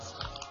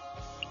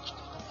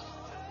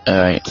All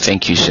right,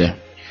 thank you, sir.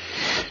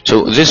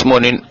 So this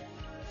morning,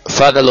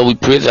 Father Lord, we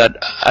pray that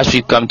as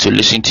we come to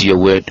listen to your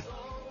word,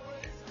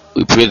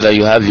 we pray that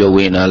you have your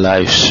way in our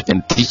lives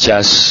and teach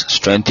us,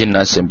 strengthen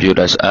us, and build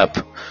us up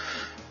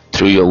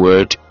through your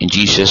word. In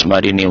Jesus'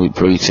 mighty name we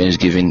pray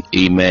thanksgiving.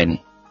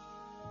 Amen.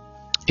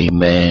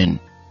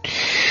 Amen.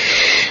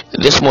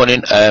 This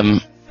morning,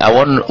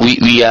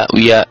 we are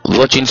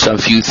watching some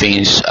few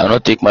things. I'll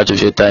not take much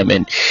of your time,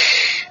 and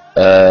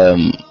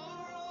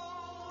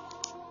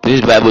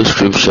this Bible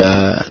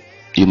scripture,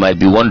 you might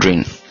be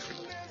wondering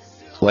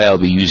why I'll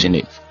be using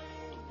it.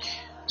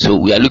 So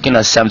we are looking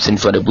at something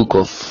for the book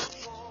of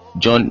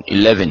John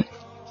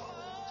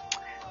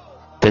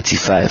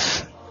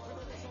 11:35.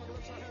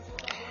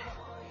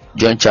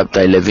 John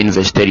chapter 11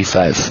 verse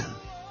 35.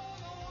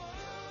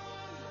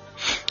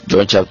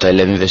 John chapter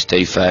 11 verse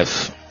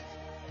 35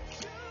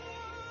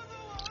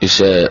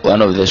 is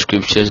one of the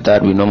scriptures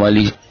that we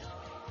normally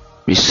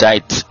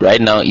recite. Right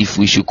now, if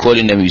we should call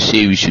in them, we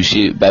should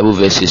say Bible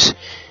verses.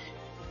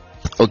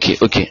 Okay.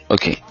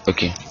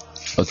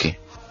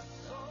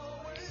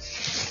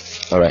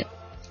 All right.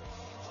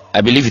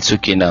 I believe it's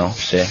okay now,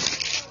 sir.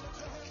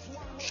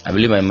 I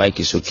believe my mic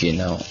is okay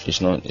now.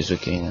 It's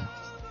okay now.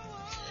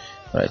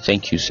 All right,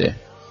 thank you, sir.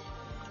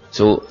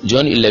 So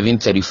John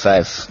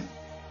 11:35,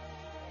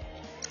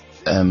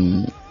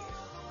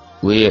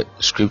 where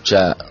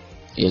scripture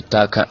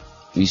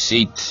we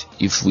say it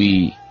if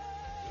we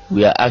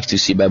are asked to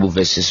see Bible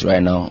verses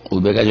right now. We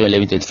begin John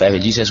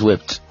 11:35. Jesus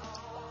wept.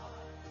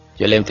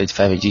 John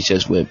 11:35.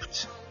 Jesus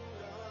wept.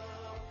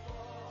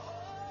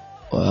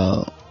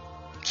 Wow.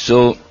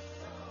 So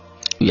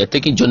we are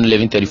taking John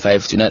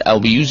 11:35 tonight. I'll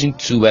be using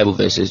two Bible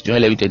verses,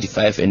 John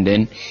 11:35 and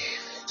then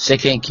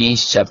 2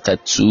 Kings chapter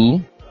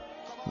 2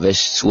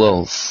 verse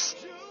 12.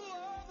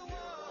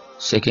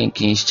 2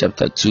 Kings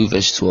chapter 2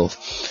 verse 12.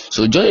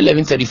 So John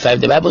 11:35,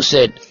 the Bible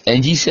said,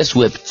 and Jesus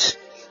wept.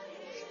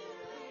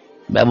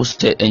 The Bible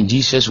said, and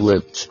Jesus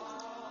wept.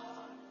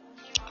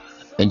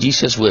 And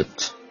Jesus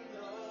wept.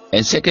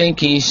 And 2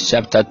 Kings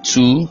chapter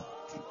 2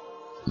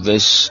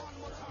 verse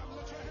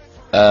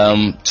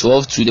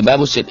 12 to the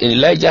Bible said, and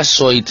Elijah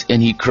saw it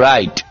and he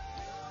cried.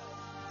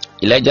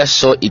 Elijah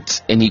saw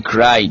it and he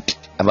cried,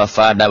 Abba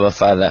Father, Abba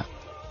Father.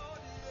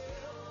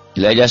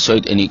 Elijah saw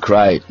it and he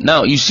cried.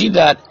 Now you see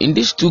that in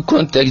these two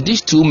contexts,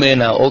 these two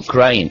men are all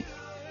crying.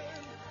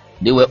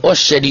 They were all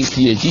shedding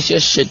tears.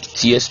 Jesus shed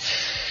tears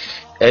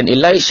and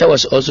Elisha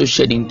was also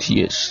shedding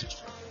tears.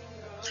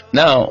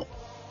 Now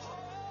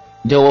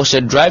there was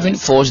a driving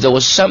force. There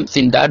was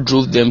something that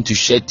drove them to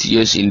shed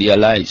tears in their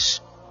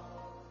lives.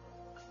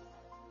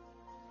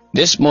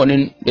 This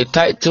morning, the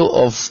title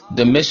of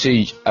the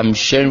message I'm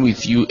sharing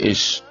with you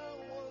is,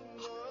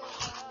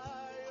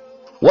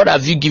 what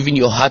have you given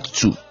your heart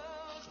to?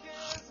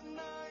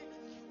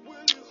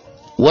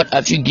 What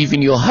have you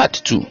given your heart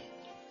to?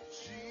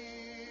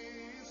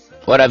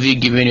 What have you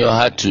given your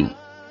heart to?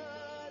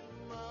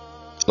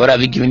 What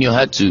have you given your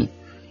heart to?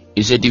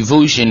 It's a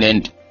devotion,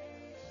 and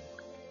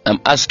I'm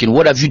asking,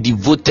 what have you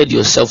devoted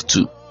yourself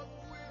to?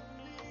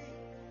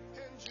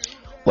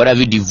 What have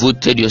you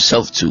devoted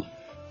yourself to?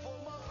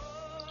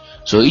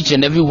 So each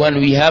and every one,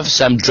 we have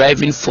some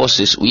driving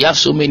forces. We have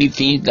so many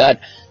things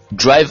that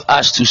drive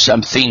us to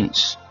some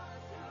things.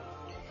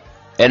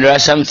 And there are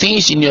some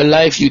things in your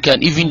life you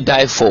can even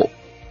die for.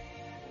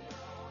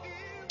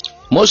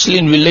 Mostly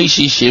in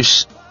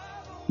relationships,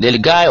 the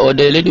guy or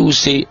the lady will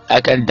say, I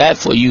can die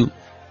for you.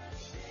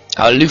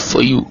 I'll live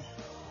for you.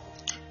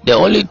 The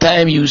only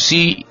time you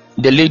see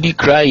the lady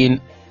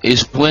crying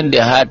is when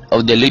the heart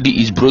of the lady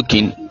is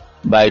broken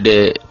by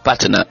the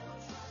partner.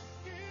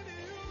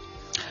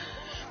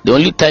 The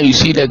only time you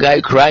see the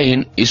guy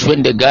crying is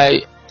when the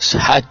guy's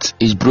heart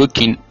is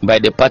broken by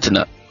the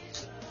partner.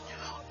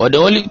 Or the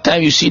only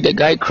time you see the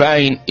guy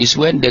crying is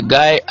when the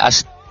guy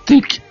has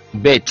take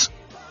bet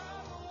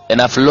and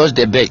have lost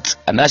the bet.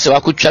 And I say,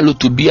 "Wakuchalo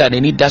to be and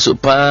any that's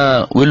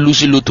open we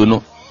lose to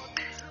no."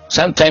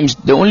 Sometimes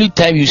the only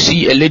time you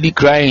see a lady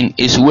crying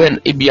is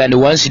when it be and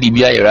one city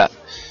biara.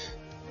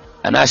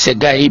 And I say,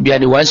 "Guy, it be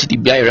and one city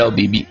biara,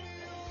 baby."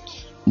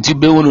 Until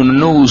be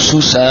no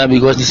susa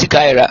because this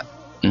kaira.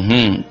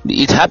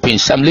 It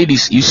happens. Some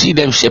ladies, you see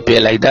them shape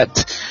like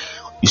that.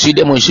 You see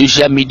them on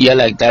social media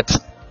like that.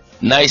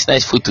 Nice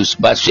photos.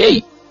 But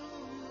hey,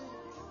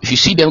 if you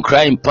see them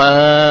crying,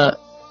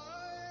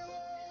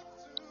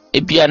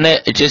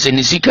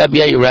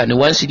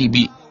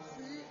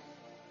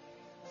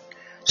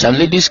 some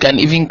ladies can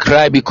even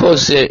cry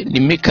because the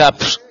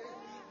makeup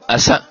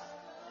asa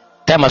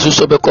time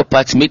also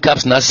party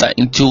makeups nasa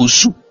into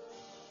soup.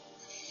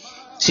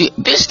 See,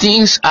 these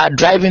things are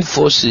driving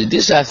forces.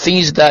 These are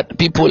things that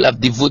people have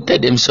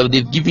devoted themselves,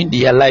 they've given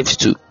their lives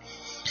to.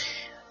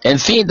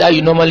 And things that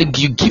you normally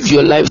give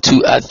your life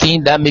to are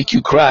things that make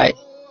you cry.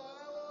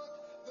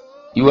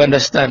 You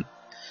understand?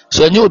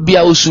 So you be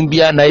a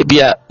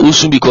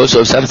usum because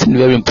of something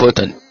very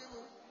important.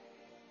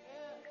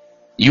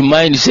 You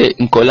mind say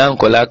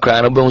nkola cry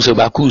no so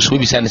bakus we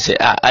be say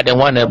I don't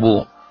want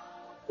to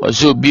or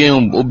so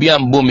obi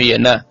ambo me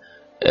na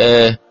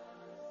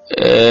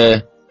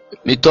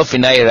Me tough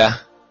in Ira.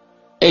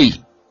 Hey,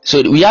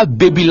 so we have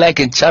baby-like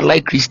and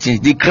childlike Christians.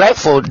 They cry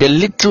for the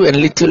little and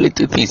little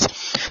things.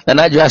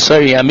 And I just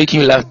sorry, I'm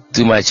making you laugh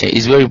too much.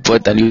 It's very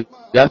important. You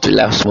have to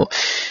laugh small.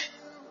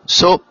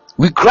 So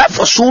we cry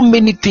for so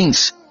many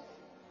things.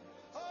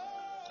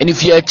 And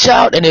if you're a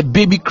child and a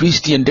baby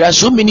Christian, there are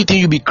so many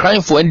things you'll be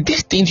crying for, and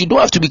these things you don't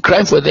have to be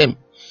crying for them.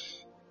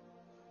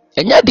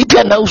 And yeah, they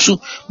can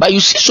also, but you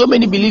see so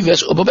many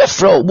believers. No,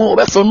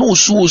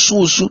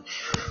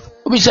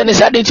 we say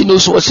I didn't know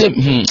so say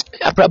no,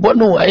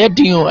 I had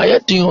you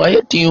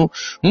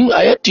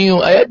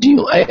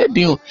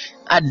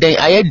and then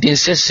I didn't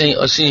say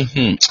or say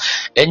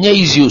and yeah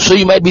is you. So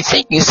you might be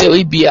thinking say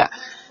we be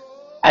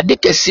I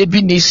think a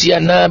sebi nesi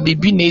na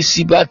bibi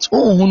nesi, but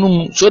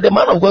so the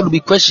man of God will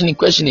be questioning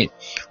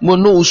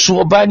mono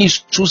so obani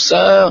so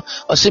sa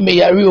or say me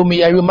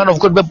yari man of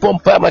God be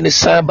pompa man the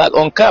son back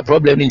on car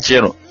problem in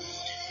channel.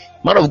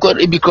 Man of God,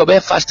 it become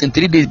fasting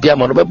 3 days. Be a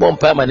man, be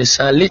pompa man the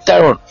son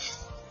later on.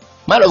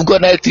 Man of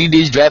God, 3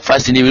 days drive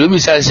fasting. He will be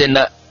saying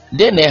that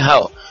then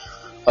how?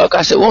 Okay,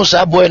 I say once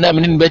a boy na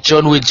me in bet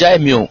on with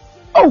Jaime.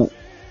 Oh.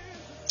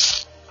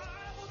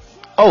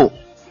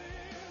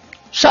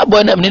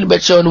 Boy na me in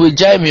bet on with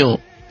Jaime.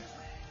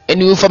 And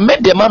you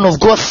ferment the man of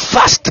God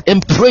fast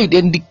and prayed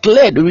and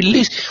declared,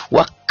 release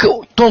what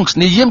tongues,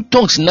 name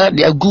tongues now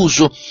they are good.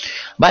 So,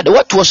 but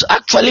what was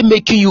actually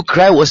making you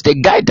cry was the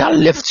guy that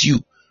left you.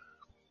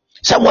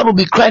 Someone will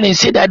be crying and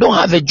say, I don't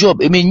have a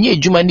job. I mean,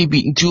 you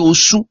be into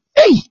soon.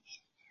 Hey,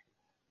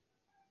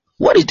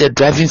 what is the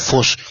driving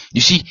force?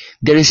 You see,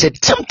 there is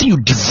something you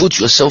devote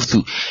yourself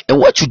to, and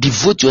what you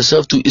devote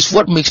yourself to is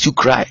what makes you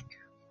cry.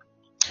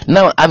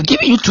 Now, I've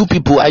given you 2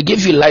 people. I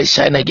gave you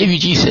Elisha and I gave you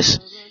Jesus.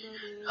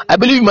 I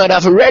believe you might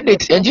have read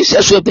it, and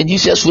Jesus wept, and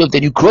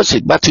you cross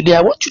it. But today,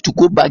 I want you to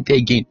go back there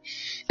again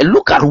and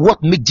look at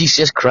what made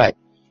Jesus cry.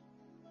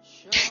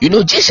 You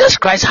know, Jesus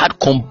Christ had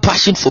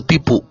compassion for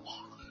people.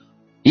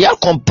 He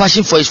had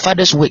compassion for his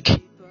Father's work.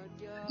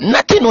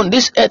 Nothing on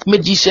this earth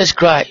made Jesus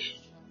cry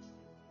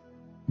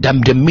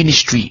than the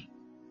ministry,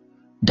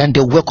 than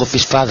the work of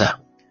his Father.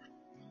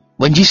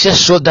 When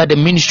Jesus saw that the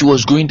ministry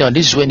was going down,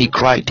 this is when he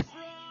cried.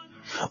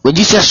 When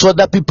Jesus saw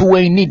that people were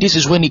in need, this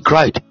is when he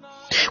cried.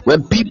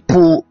 When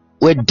people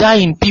were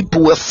dying,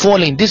 people were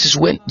falling, this is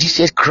when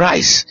Jesus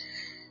cries.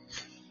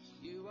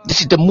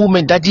 This is the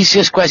moment that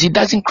Jesus cries. He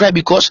doesn't cry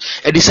because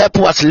a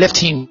disciple has left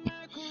him.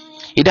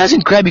 He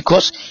doesn't cry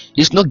because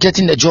he's not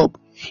getting a job.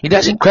 He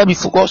doesn't cry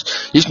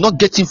because he's not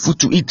getting food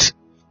to eat.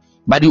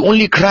 But he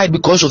only cried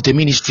because of the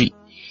ministry.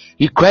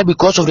 He cried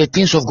because of the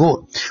things of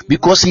God.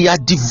 Because he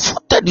had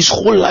devoted his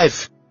whole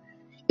life,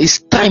 his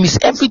time, his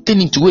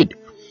everything into it.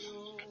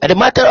 As a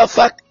matter of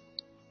fact,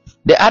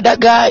 the other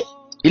guy,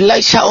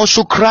 Elisha,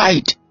 also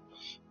cried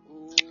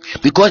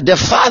because the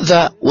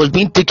father was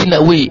being taken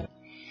away.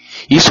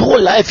 His whole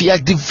life, he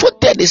has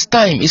devoted his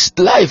time, his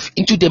life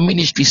into the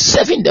ministry,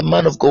 serving the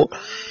man of God.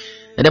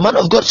 And the man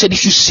of God said,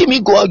 if you see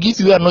me go, I'll give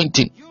you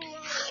anointing.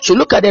 So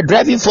look at the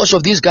driving force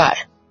of this guy.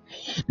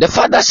 The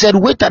father said,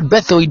 wait at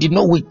Bethel. He did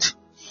not wait.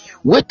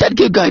 Wait at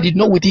Gilgal. He did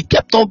not wait. He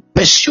kept on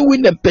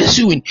pursuing and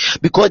pursuing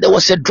because there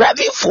was a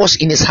driving force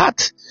in his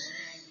heart.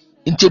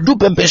 What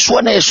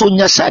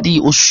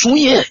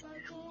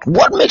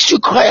makes you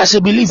cry as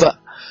a believer?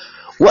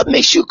 What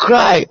makes you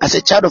cry as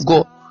a child of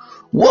God?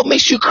 What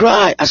makes you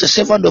cry as a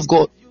servant of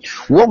God?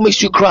 What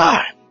makes you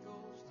cry?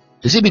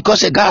 Is it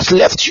because a guy has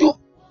left you?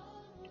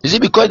 Is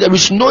it because there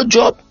is no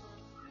job?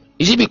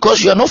 Is it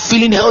because you are not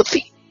feeling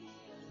healthy?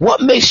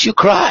 What makes you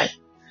cry?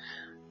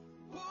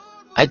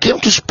 I came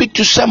to speak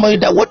to somebody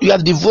that what you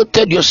have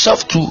devoted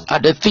yourself to are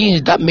the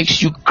things that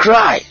makes you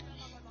cry.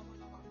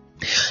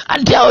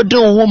 And the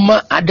other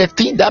woman are the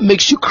thing that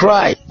makes you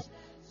cry.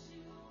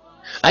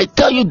 I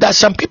tell you that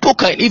some people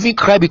can even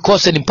cry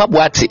because in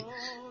Pabwati.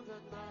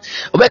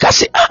 Obeka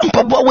say,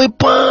 Pabwa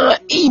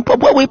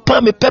we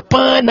pan me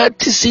pepper na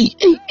tisi.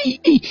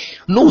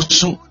 No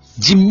su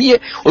Jimmy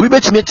obi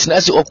betime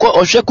tena se okọ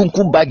ohwe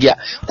kunkum bagia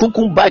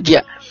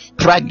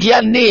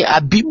pragia ne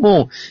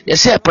abimo ye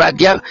say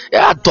pragia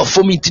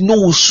atofo mi ti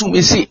no su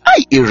me say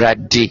ai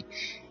erade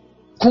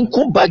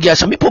kunkum bagia.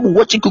 Some people be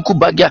watching kunkum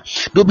bagia,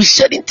 they'll be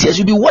shedding tears.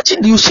 You'll be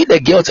watching, you see the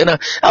girls, and I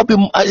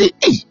say,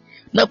 hey,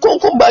 na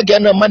kunkum bagia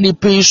na money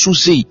pay su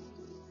say,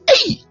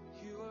 hey,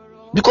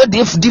 because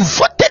they've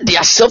devoted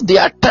themselves,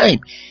 their time.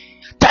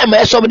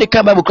 I saw when they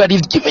come Bible cry,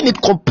 they've given it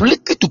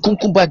completely to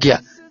kunkum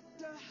bagia.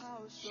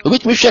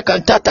 Which me share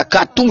cantata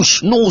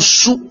cartoons no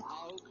su.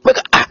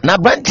 Na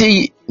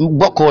branti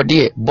boko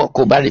there.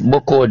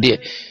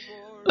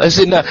 I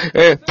say na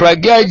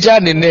pragia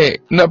jani ne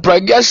na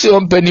pragia se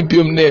on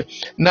penipum ne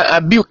na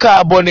abi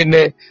carbon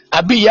ne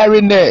abi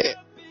yare ne.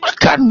 What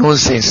kind of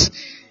nonsense?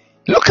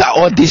 Look at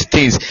all these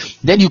things.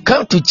 Then you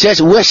come to church,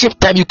 worship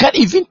time, you can't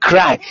even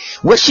cry.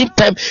 Worship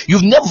time,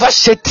 you've never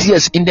shed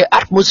tears in the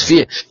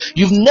atmosphere.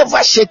 You've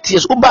never shed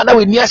tears. Oh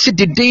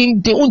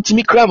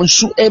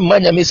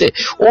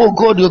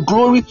God, your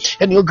glory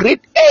and your great.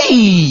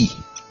 Hey.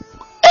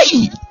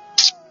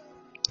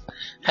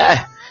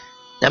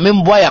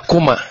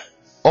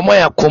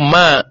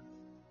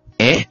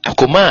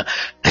 Akoma.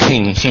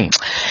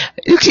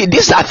 You see,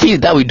 these are things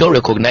that we don't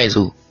recognize.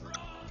 Oh,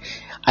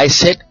 I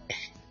said,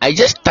 I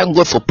just thank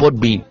God for Port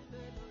being.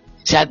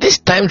 See, at these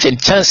times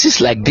and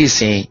chances like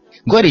this,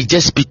 God is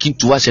just speaking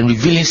to us and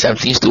revealing some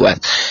things to us.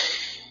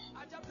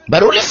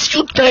 But only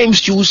few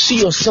times you will see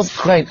yourself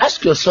crying.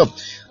 Ask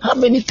yourself, how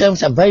many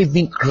times have I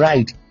even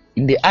cried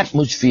in the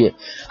atmosphere?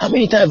 How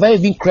many times have I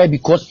even cried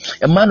because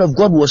a man of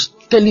God was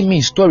telling me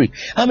a story?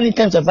 How many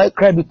times have I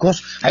cried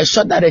because I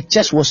saw that the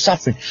church was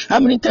suffering? How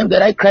many times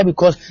did I cry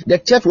because the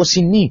church was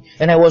in need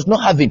and I was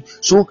not having?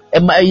 So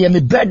I am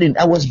a burden.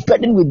 I was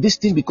burdened with this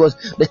thing because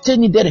the church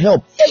needed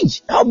help. Hey,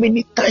 how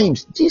many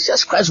times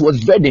Jesus Christ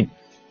was burdened?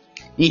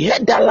 He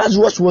heard that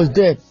Lazarus was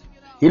dead.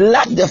 He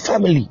loved the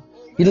family.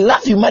 He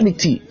loved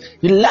humanity.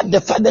 He loved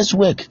the Father's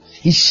work.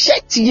 He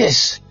shed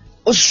tears.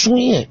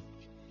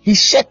 He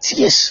shed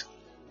tears.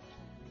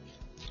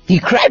 He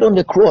cried on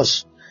the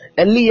cross.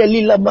 Eli,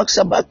 Eli, lama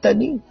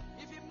sabachthani.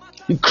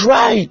 He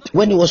cried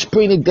when he was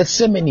praying in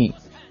Gethsemane.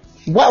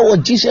 Why was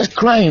Jesus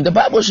crying? The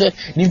Bible said,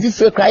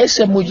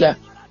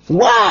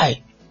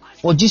 why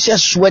was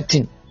Jesus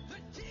sweating?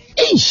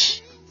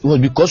 It was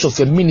because of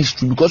a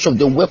ministry, because of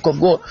the work of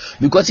God,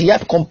 because he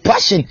had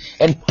compassion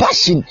and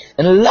passion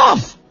and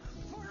love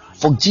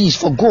for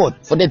Jesus, for God,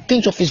 for the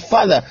things of his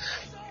Father.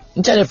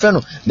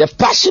 The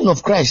passion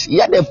of Christ. He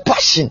had the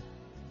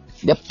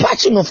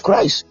passion of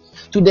Christ,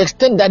 to the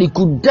extent that he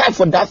could die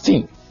for that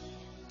thing,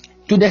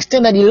 to the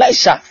extent that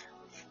Elisha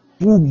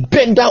would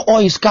bend down all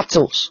his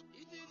cattle.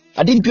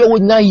 I didn't pay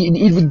with now.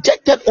 He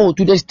rejected all,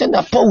 to the extent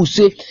that Paul would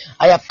say,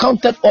 I have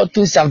counted all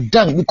things I've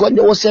done, because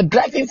there was a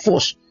driving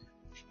force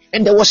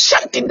and there was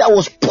something that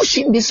was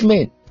pushing this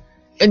man,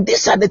 and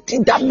these are the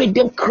things that made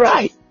them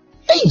cry.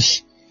 Hey,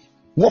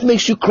 what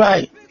makes you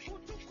cry,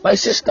 my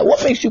sister?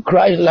 What makes you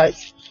cry in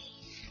life?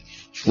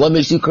 What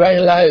makes you cry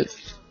in life?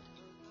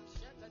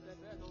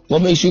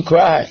 What makes you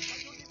cry?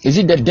 Is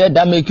it the dead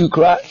that make you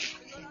cry?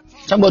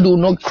 Somebody will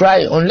not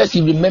cry unless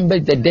he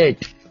remembers the dead.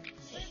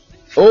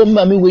 Oh,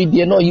 mommy, wait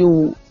there, not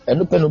you.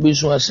 And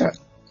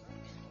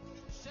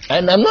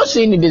I'm not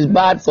saying it is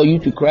bad for you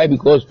to cry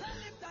because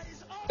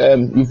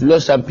you've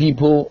lost some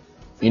people,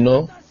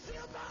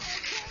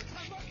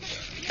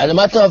 As a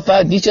matter of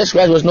fact, Jesus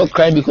Christ was not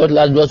crying because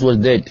Lazarus was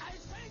dead.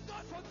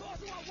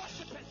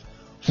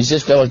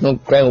 Jesus Christ was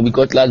not crying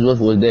because Lazarus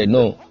was dead.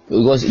 No,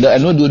 because I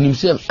know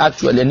himself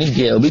actually need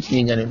there.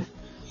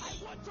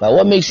 But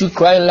what makes you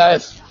cry in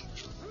life?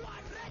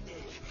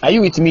 Are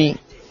you with me?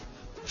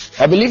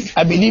 I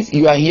believe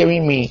you are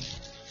hearing me.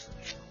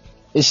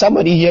 Is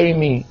somebody hearing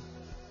me?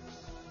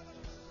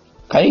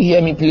 Can you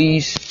hear me,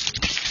 please?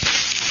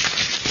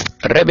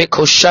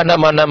 Rebecca Shana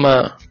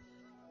Manama.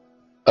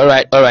 All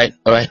right.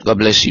 God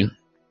bless you.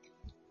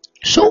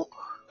 So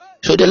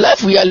the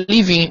life we are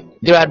living,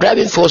 there are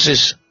driving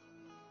forces.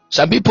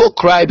 Some people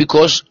cry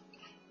because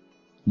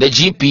the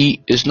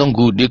GP is not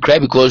good. They cry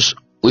because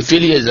we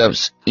fail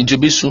exams into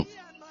Bisu.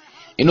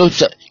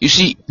 You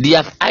see, they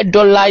have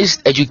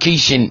idolized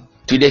education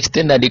to the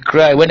extent that they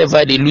cry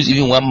whenever they lose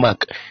even 1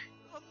 mark.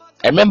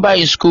 I remember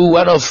in school,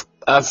 one of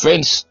our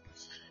friends,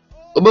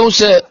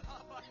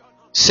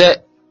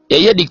 said,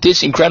 yeah,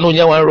 dictation cry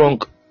no one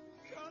wrong.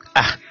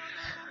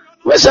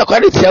 Where's the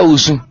quality of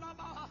Usu?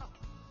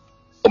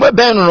 My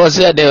band was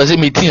there was a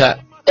meeting.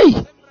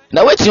 Hey,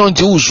 now what's on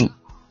to Usu?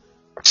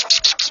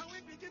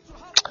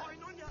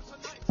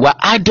 We're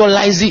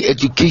idolizing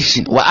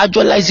education, we're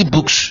idolizing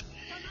books.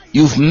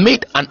 You've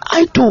made an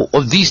idol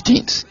of these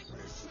things.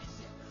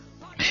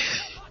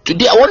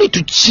 Today, I want you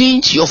to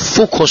change your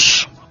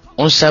focus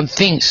on some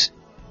things.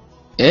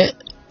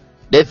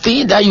 The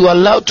thing that you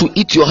allow to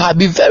eat your heart,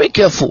 be very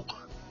careful.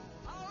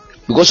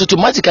 Because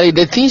automatically,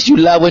 the things you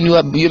love, when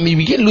you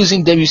begin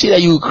losing them, you see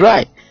that you will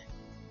cry.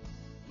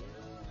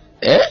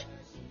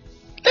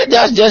 Let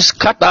us just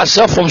cut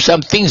ourselves from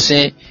some things.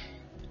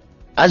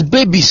 As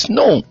babies,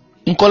 no.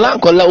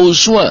 Nkola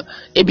osua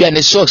ebi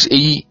ane socks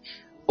eyi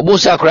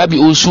obosa krabi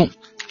osu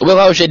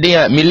obeka hwe den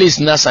a milis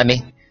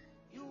nasane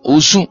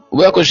osu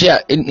obeka hwe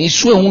a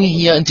isu ehun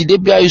hia nti de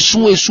bia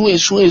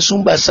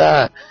esu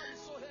basa.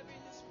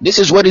 This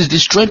is what is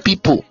destroying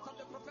people.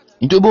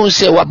 Nti obo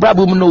say wa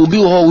brabo mu no obi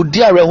ho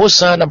odi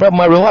arehosan na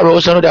brabo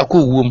arehosan no da ko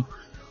wuom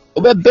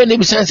obebe ne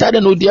bi sense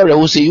ade no odi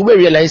arehosan you will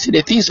realize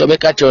the things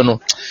obeka cho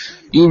no,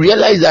 you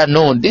realize that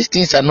no, these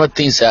things are not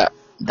things that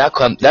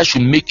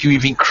should make you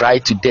even cry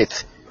to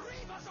death.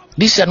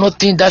 These are not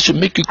things that should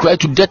make you cry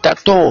to death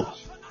at all.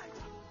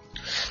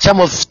 Some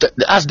of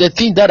the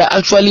things that are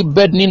actually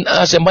burdening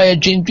us and my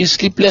dream, this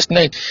sleepless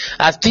night,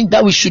 I think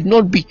that we should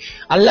not be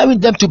allowing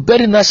them to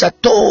burden us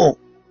at all.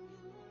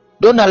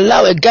 Don't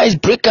allow a guy's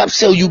breakup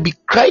cell. You'll be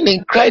crying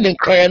and crying and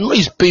crying. I know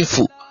it's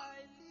painful,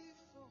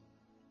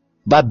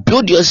 but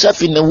build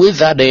yourself in a way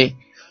that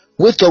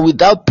with or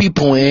without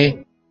people,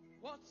 you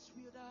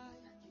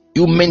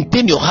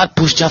maintain your heart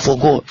posture for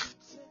God.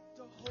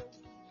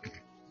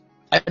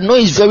 I know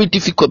it's very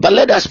difficult, but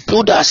let us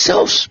build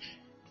ourselves.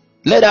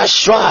 Let us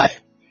try.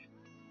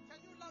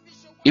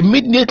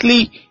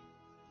 Immediately,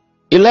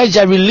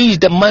 Elijah released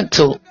the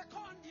mantle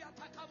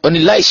on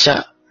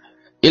Elisha.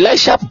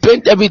 Elisha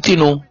burnt everything.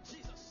 No,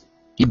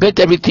 he burnt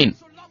everything.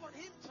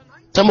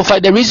 Some of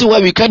us, the reason why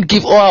we can't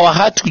give all our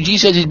heart to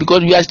Jesus is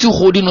because we are still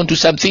holding on to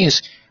some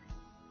things.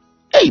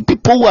 Hey,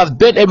 people who have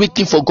burnt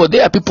everything for God,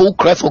 there are people who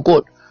cry for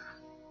God.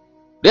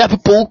 There are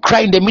people who cry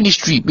in the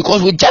ministry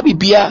because with Jabi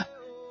Bia,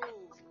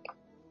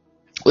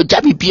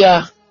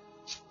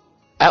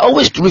 I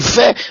always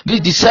refer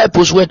these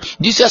disciples when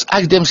Jesus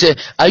asked them, say,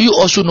 are you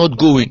also not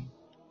going?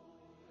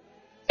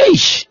 Hey,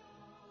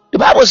 the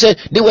Bible said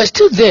they were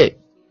still there.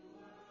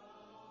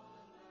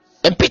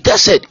 And Peter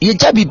said,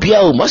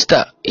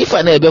 Master, if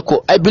I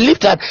believe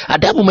that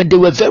at that moment they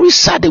were very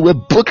sad, they were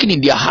broken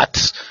in their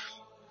hearts.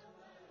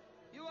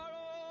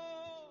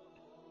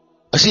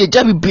 I say,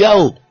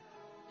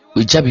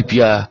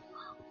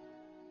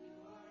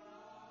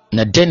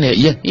 na then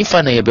if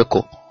I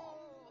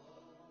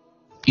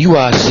you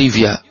are a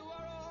savior.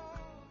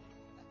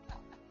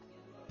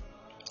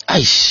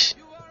 Aish.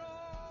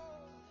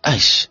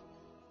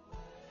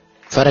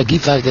 Father,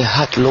 give us the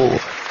heart,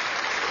 Lord.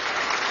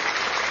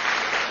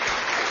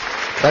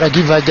 Father,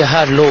 give us the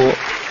heart, Lord.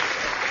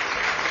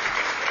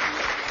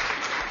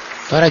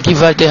 Father,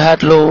 give us the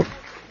heart, Lord.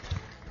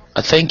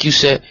 I thank you,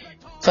 sir.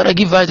 Father,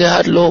 give us the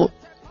heart, Lord.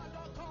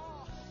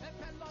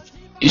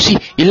 You see,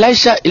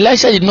 Elisha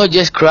did not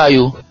just cry.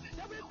 You,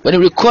 when he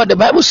recorded, the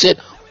Bible said,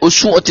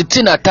 "Osun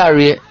otitina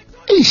tare."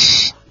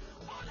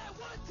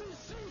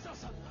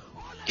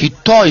 He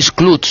tore his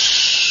clothes.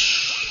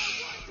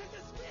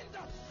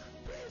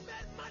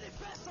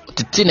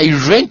 Otitina, he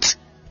rent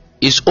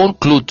his own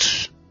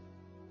clothes.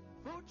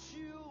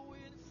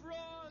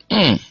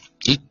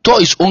 He tore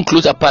his own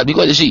clothes apart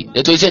because you see,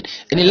 that's what he said.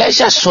 And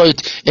Elisha saw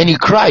it and he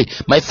cried,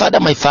 my father,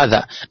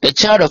 the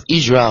child of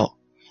Israel,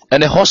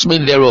 and the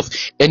horsemen thereof.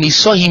 And he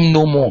saw him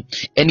no more.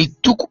 And he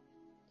took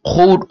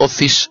hold of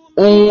his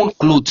own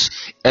clothes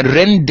and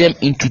rent them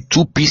into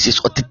two pieces.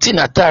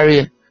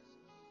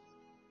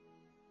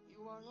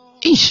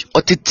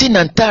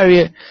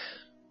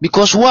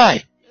 Because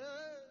why?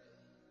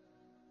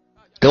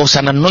 There was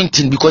an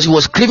anointing because he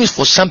was craving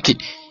for something.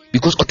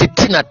 Because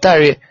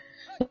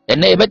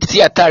and now bet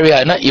see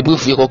ataria na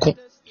ebufu yekoko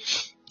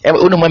e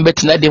onu man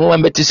bet na de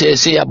man bet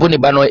say abone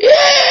ba no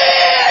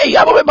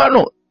abone ba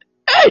no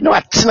no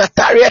atina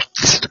ataria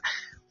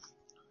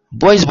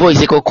boys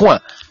yekoko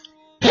a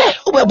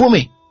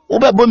ubabome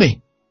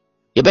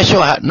ye be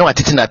show no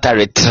atitina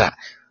ataria tra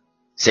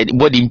said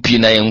body mpi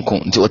na yenko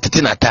nti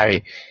otitina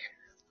ataria.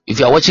 If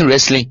you are watching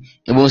wrestling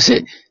you won't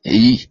say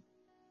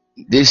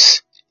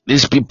these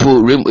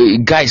people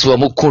guys who are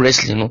more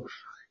wrestling, no.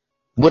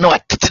 But no,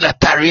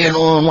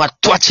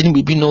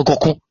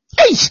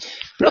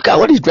 look at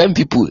what is driving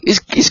people.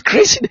 It's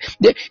crazy.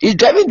 It's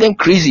driving them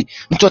crazy.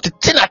 You rent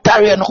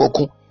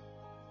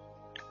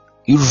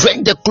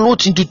the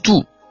clothes into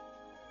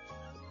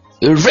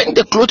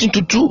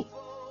two.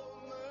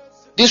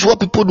 This is what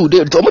people do.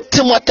 They don't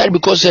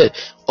because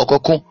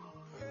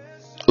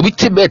we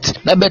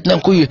bet na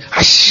nkoye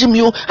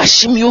ashimio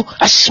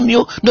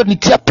no ni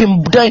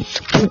tiapem budan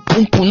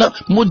pum na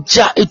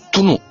moja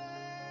etuno.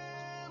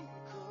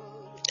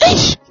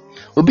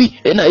 Obi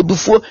ena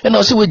ebufuo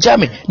ena say we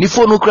jam ni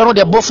phone no kra no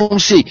dey bof from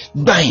say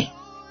bang.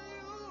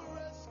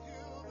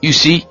 You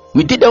see,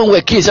 we did that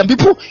work here. Some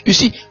people, you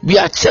see, we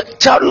are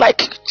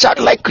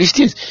childlike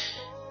Christians.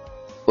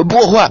 Obi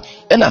ho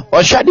ena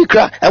on shadi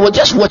kra. I was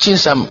just watching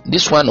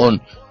this one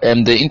on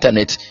the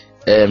internet.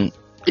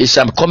 It's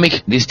some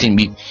comic this thing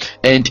be,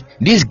 and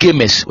these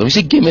gamers, when we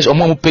say gamers,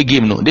 omo play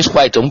game no, this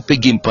white omo play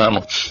game pa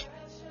no.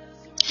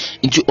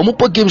 Into omo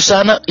play game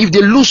sana, if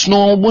they lose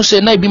no, omo say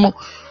na bimo.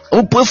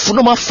 On peut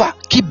no mafa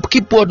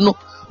keyboard no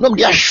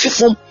they are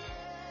shifom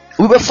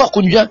we be fa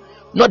kunja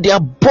no they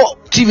are bo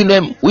TV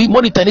no we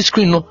monitor the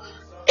screen no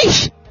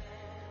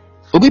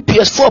obi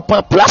PS4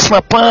 pan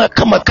plasma pan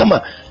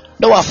kama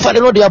no our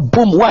father no they are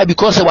boom. Why?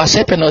 Because there was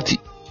a penalty.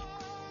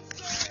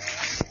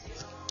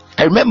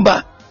 I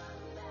remember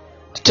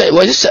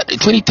was it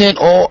 2010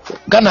 or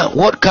Ghana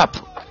World Cup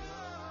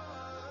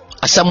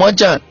Asamoah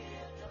Gyan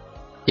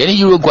yani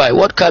Uruguay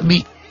World Cup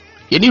be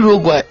yani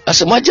Uruguay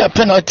Asamoah Gyan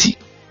penalty.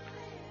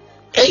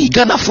 Hey,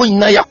 Ghana for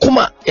na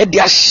yakuma e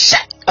dia hye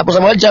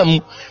Asamoah Gyan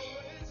mu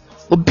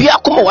obi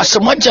akuma wa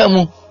Asamoah Gyan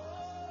mu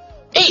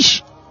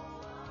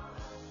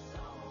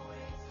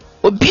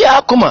obi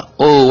akuma.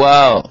 Oh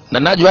wow, na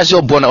najwa se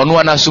obona onu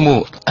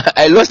anasumu.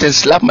 I lost and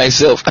slapped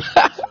myself.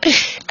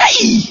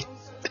 Hey,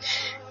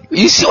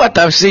 you see what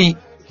I'm saying?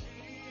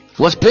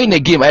 Was playing a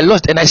game, I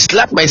lost and I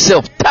slapped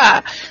myself.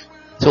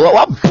 So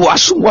what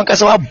boasum one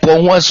kasa wa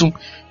bon wansum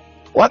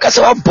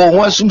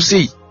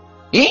say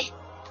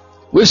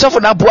we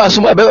suffer na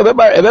boasum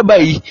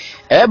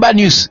eba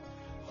news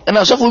and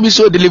I suffer be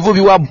so deliver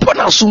you wa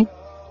bonasum.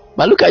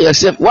 But look at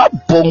yourself,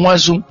 what bon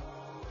wansum.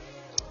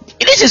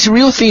 This is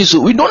real things.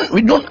 So we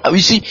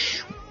see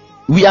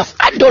we have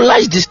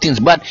idolized these things,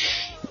 but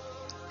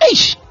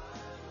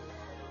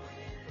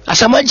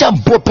Asamoah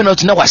Gyan ball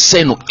penalty na was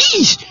say no.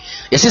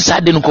 Yes, I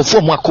didn't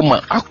conform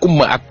akuma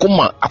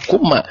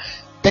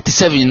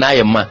 37 na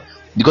yema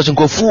because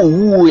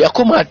nkofu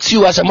yakoma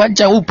tiu Asamoah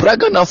Gyan who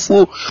praga na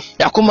fo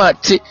yakoma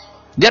te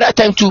The other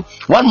time too,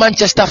 one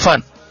Manchester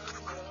fan,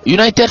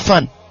 United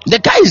fan, the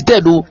guy is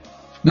dead though,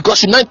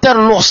 because United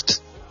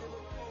lost.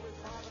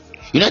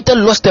 United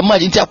lost the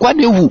match. It's a quite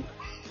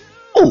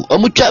oh, a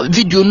much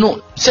video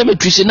no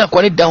cemetery say na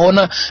kwani da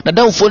hona na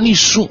da for ni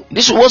su.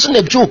 This wasn't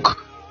a joke.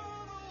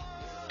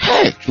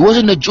 Hey, it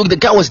wasn't a joke. The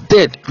guy was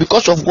dead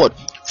because of what?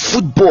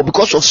 Football,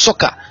 because of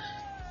soccer.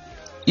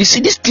 You see,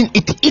 this thing,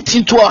 it eats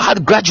into our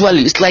heart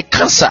gradually. It's like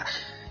cancer.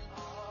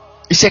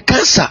 It's a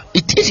cancer.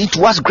 It eats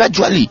into us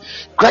gradually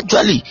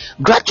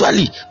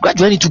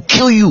to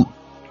kill you.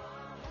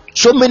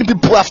 So many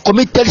people have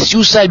committed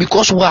suicide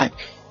because why?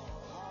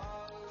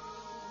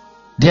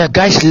 Their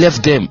guys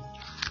left them.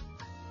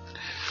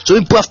 So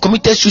people have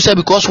committed suicide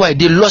because why?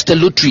 They lost the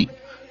lottery.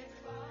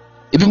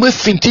 If you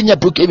fainting,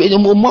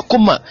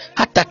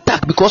 heart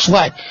attack because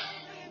why?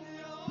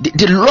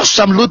 They lost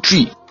some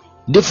lottery.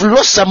 They've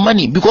lost some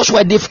money because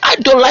why? They've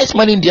idolized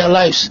money in their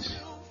lives.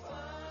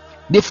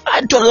 They've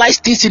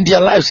idolized things in their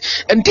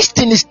lives, and this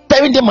thing is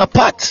tearing them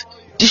apart,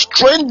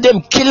 destroying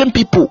them, killing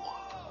people.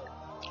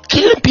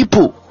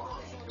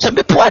 Some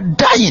people are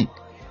dying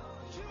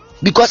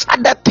because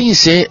other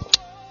things.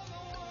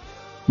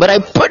 But I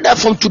pray that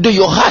from today,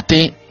 your heart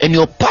and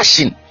your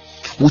passion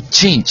will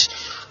change.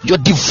 Your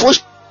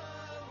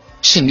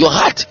devotion, your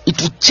heart,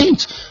 it will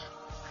change.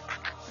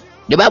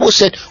 The Bible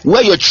said,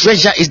 where your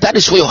treasure is, that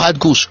is where your heart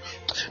goes.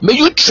 May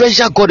you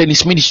treasure God and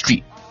His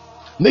ministry.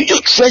 May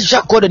you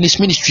treasure God and His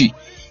ministry.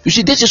 You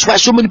see, this is why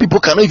so many people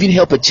cannot even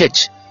help a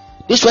church.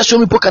 This is why so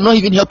many people cannot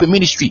even help a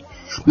ministry.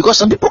 Because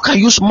some people can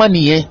use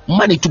money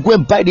to go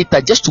and buy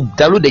data just to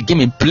download the game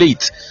and play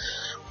it.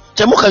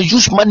 Some people can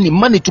use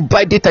money to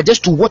buy data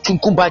just to watch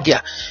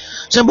Nkumbadia.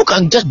 Some people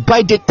can just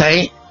buy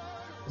data,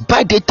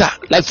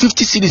 like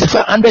 50 CDs,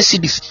 500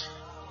 CDs,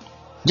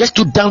 just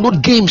to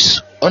download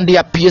games on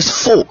their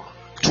PS4,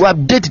 to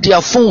update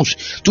their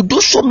phones, to do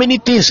so many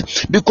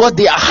things because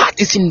their heart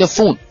is in the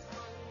phone.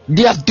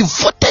 They have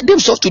devoted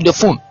themselves to the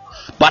phone.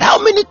 But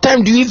how many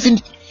times do you even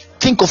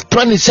think of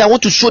planning? Say, I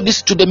want to show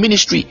this to the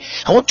ministry.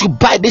 I want to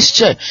buy this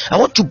chair. I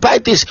want to buy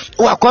this.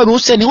 Oh, I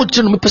can't send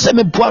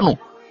me.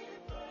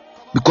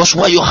 Because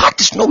why? Your heart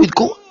is not with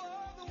God.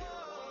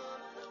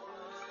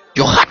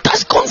 Your heart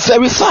has gone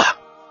very far.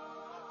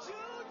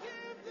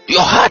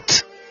 Your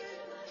heart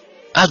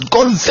has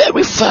gone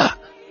very far.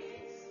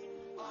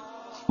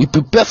 We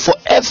prepare for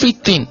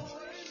everything.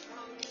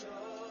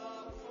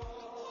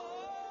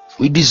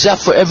 We deserve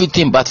for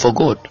everything but for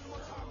God.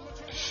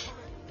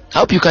 I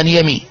hope you can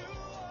hear me.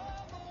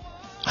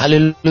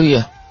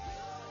 Hallelujah.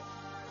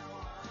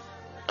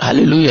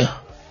 Hallelujah.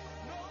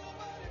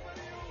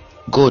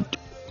 Good.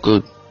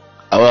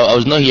 I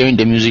was not hearing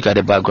the music at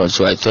the background,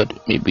 so I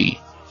thought maybe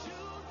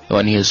no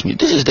one hears me.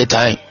 This is the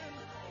time.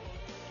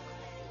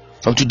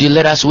 From today,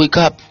 let us wake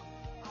up.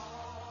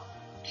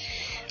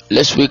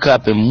 Let's wake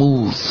up and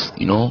move,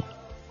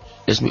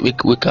 Let's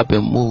wake up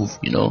and move,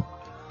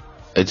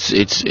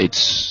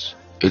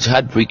 It's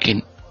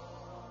heartbreaking.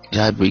 It's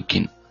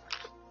heartbreaking.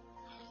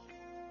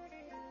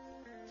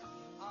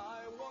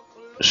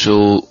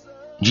 So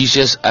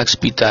Jesus asked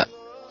Peter,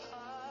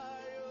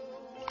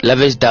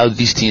 lovest thou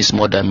these things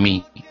more than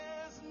me?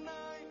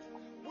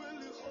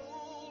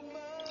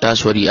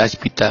 That's what he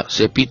asked Peter.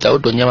 Say, Peter,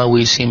 what don't you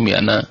wasting me,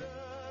 Anna?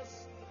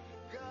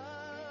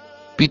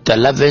 Peter,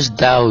 lovest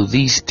thou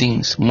these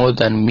things more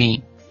than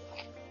me?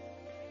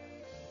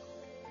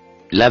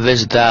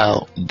 Lovest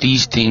thou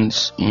these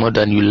things more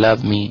than you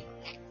love me?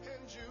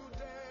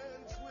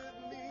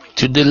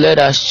 Today, let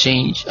us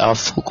change our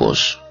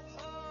focus.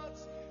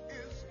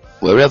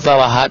 Wherever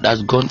our heart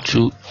has gone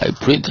to, I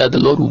pray that the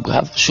Lord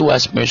will show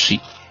us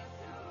mercy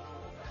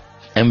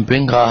and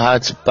bring our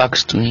hearts back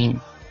to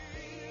Him.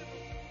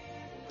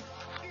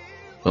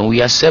 When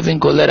we are serving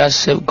God, let us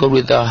serve God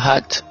with our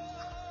heart.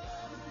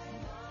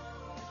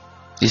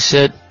 He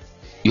said,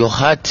 your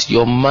heart,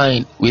 your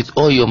mind, with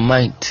all your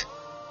might.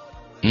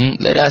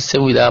 Let us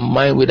serve with our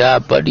mind, with our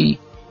body,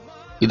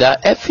 with our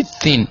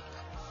everything.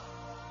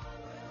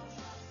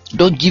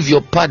 Don't give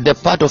the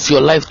part of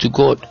your life to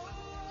God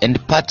and the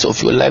parts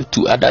of your life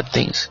to other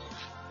things.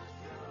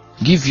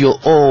 Give your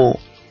all.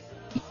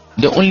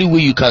 The only way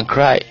you can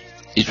cry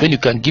is when you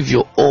can give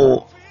your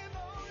all.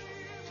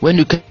 When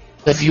you can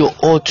give your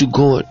all to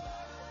God.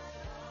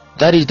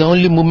 That is the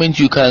only moment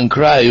you can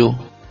cry.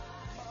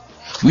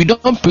 We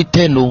don't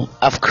pretend.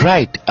 I've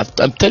cried.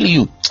 I'm telling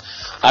you,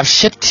 I've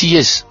shed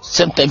tears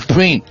sometimes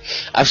praying.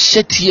 I've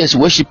shed tears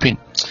worshiping.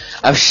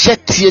 I've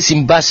shed tears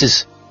in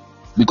buses.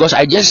 Because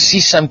I just see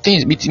some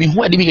things.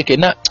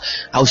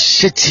 I'll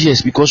shed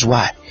tears because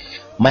why?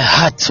 My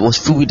heart was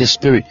filled with the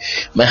Spirit.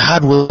 My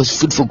heart was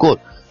filled for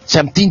God.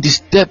 Something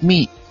disturbed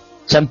me.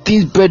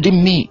 Something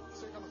burdened me.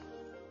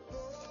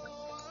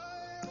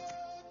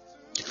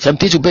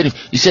 Something to burden.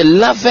 He said,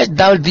 lovest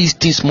thou these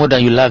things more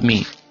than you love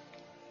me?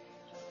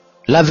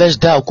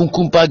 Lovest thou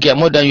kunkumpagia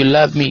more than you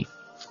love me?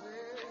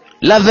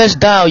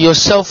 Lovest thou your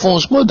cell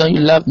phones more than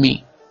you love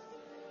me?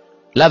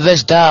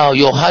 Lovest thou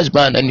your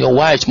husband and your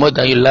wives more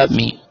than you love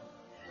me?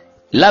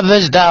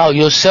 Lovest thou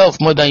yourself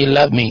more than you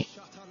love me?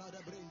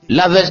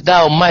 Lovest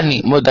thou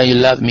money more than you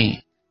love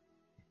me?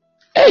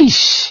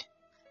 Eish.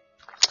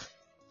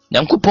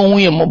 Nyankopon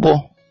wuye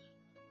mobo.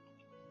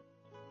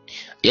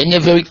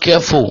 You're very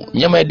careful.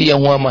 Because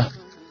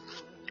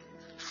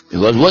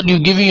what you're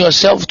giving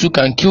yourself to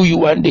can kill you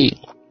one day.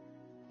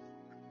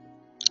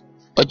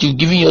 What you're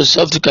giving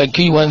yourself to can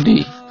kill you one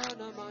day.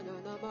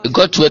 It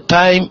got to a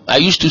time I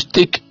used to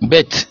take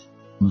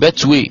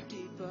Betway.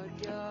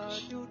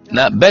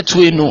 Now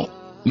Betway no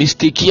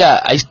mistake here.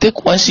 I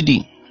take 1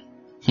 CD.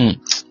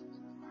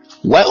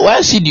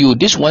 Why CD?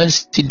 This 1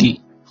 CD.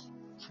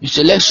 You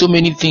select so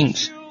many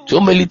things.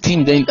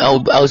 Then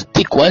I'll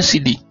take 1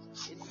 CD.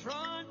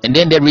 And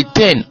then the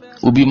return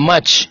will be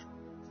match.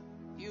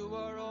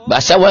 But I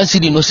said 1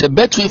 CD, no, say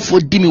Betway for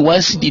me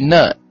 1 CD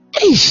now.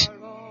 Eish.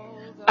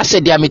 I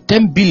said there are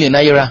 10 billion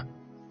naira.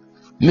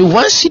 Me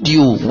 1 CD,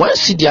 1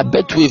 CD I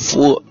Betway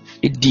for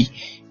a D.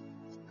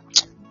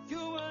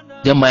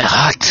 Then my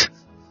heart,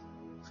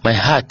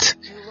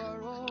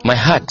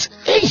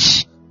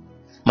 eish,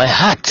 my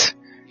heart.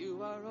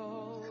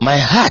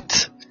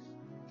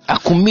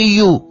 Akumi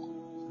you.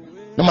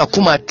 No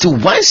makuma to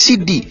 1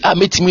 CD. I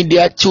met me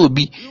there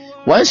chobi.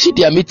 1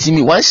 CD I met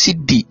me 1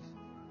 CD.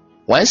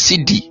 1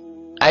 CD.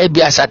 I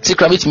be as a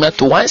take meet me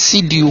to 1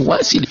 CD.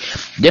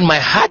 Then my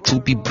heart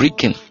will be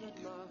breaking.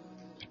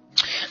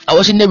 I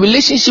was in a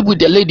relationship with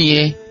the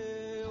lady.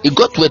 It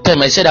got to a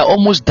time I said I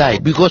almost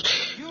died because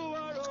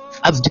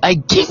I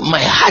gave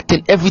my heart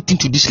and everything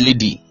to this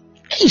lady.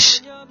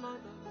 Eish.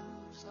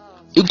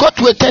 It got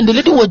to a time the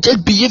lady was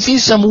just behaving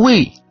some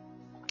way.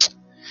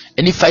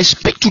 And if I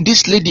speak to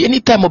this lady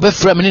anytime I'll be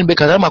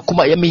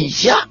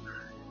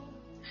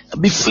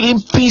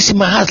feeling peace in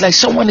my heart, like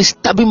someone is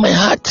stabbing my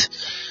heart.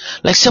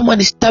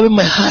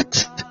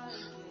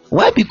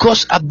 Why?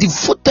 Because I've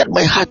devoted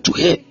my heart to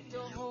her.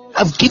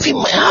 I've given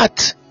my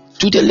heart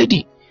to the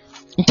lady.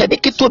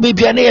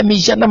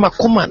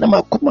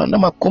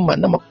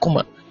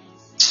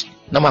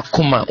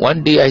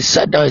 One day I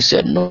sat down, I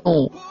said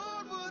no.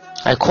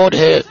 I called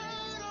her.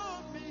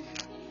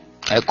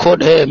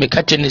 Me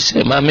catching this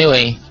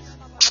mami.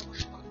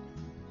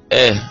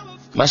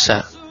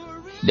 Massa,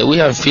 the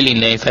way I'm feeling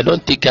now, if I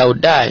don't think I'll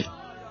die,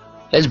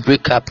 let's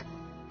break up.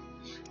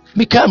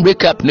 Me can't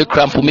break up, no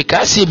cramp. Me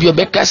can't say your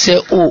Becca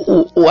say,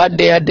 oh, what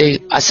day.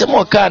 I say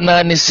more can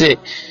and say,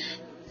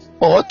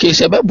 oh, okay,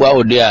 say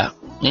about there.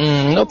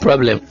 No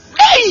problem.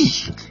 Hey,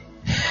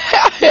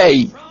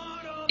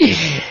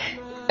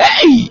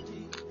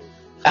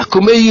 I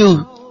come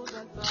you.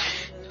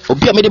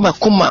 Obia made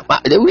makuma.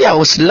 The way I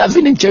was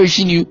loving and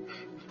cherishing you,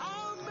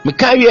 me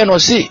carry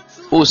and say.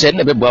 Oh, said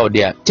never bow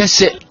there. Just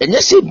say, and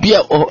just say,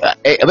 beer or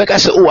Becca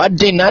say, oh, I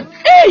did not.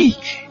 Hey,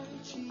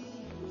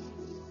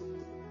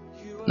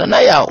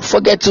 Nanaya,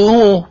 forget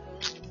to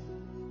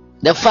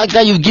the fact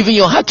that you've given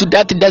your heart to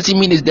that doesn't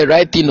mean it's the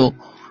right thing. No.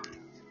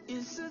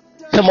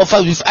 Some of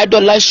us we've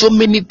idolized so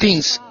many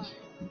things,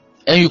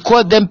 and you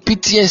call them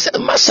pity and say,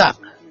 Massa,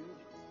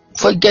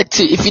 forget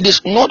it. If it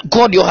is not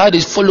God, your heart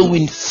is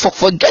following.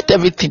 Forget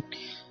everything.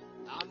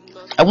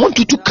 I want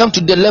you to come to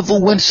the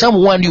level when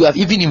someone you have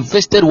even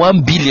invested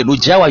 1 billion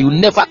Ujawa, you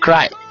never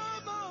cry.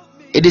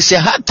 It is a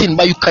hard thing,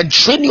 but you can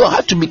train your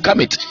heart to become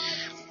it.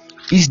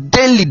 It's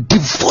daily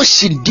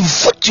devotion.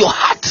 Devote your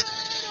heart,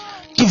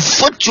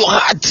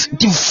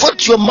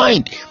 devote your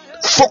mind,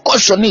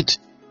 focus on it.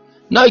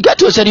 Now you get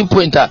to a certain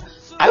point. I'm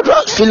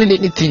not feeling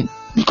anything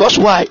because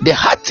why? The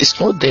heart is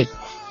not there.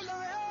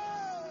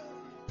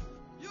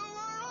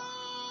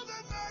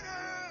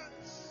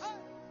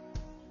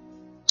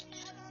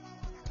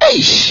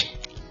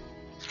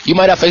 You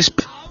might have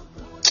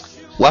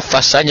what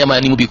fasanya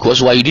manimu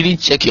because why you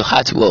didn't check your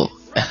heart well.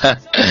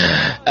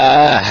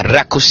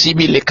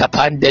 Rakosimi le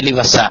kapande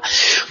livasa.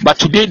 But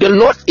today the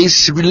Lord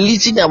is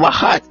releasing our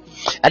heart.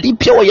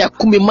 Adipia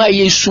yakume ma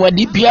yesu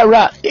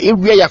adibiara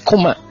area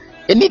yakuma.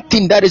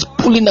 Anything that is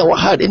pulling our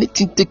heart,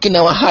 anything taking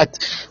our heart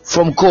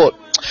from God,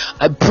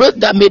 I pray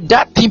that may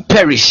that thing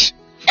perish.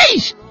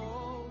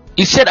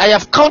 He said, I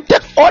have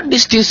counted all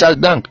these things as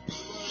done.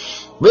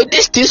 May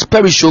these things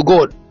perish, oh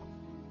God.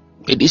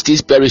 May these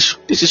things perish.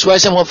 This is why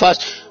some of us,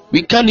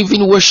 we can't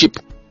even worship.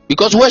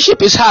 Because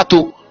worship is hard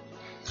to.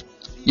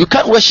 You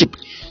can't worship.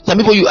 Some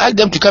people, you ask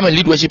them to come and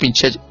lead worship in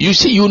church. You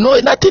see, you know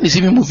nothing is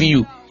even moving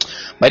you.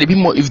 But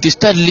if they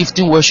start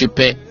lifting worship,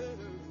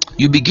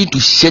 you begin to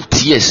shed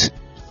tears.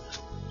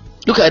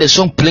 Look at the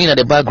song playing at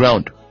the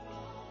background.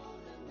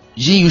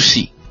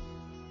 GUC.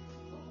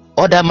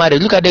 Other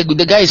marriage. Look at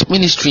the guy is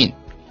ministering.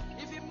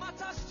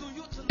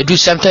 It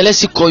is sometimes let's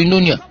see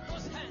koinonia.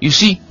 You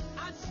see,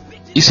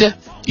 he said,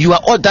 you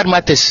are all that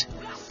matters.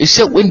 He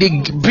said, when they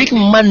bring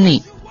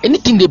money,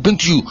 anything they bring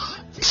to you,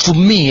 for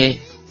me,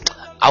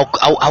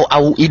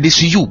 it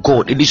is you,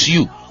 God. It is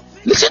you.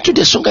 Listen to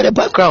the song at the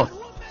background.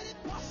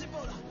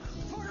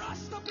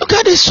 Look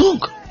at the song.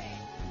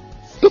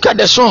 Look at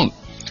the song.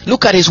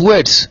 Look at his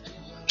words.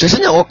 You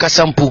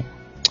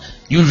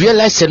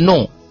realize that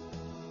no,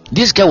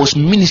 this guy was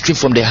ministering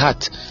from the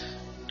heart.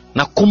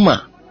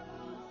 Nakuma.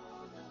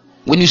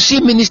 When you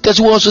see ministers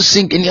who also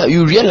sing in here,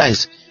 you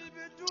realize.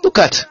 Look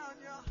at.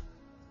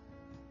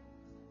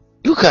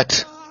 Look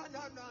at,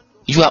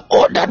 you are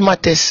all that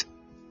matters.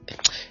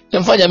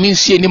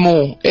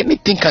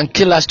 Anything can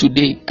kill us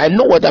today. I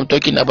know what I'm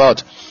talking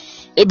about.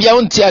 That's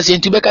why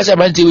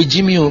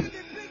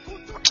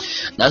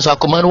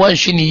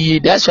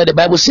the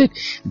Bible said,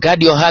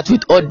 guard your heart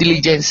with all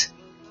diligence.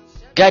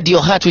 Guard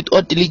your heart with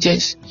all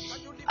diligence.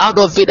 Out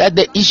of it are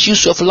the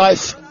issues of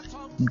life.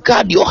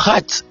 Guard your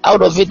heart.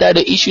 Out of it are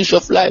the issues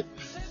of life.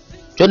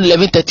 John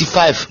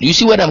 11:35. You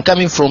see where I'm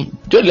coming from?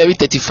 John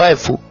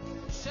 11:35.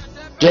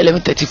 John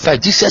 11:35.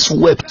 Jesus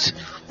wept.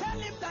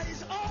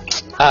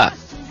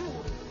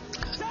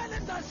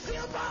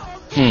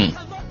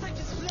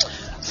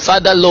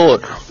 Father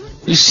Lord,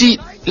 you see,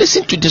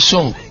 listen to the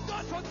song.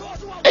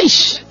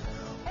 Aish.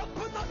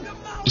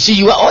 You see,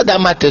 you are all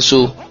that matters.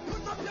 So,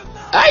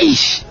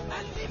 aish.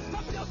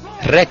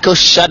 Reko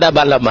shada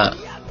balama.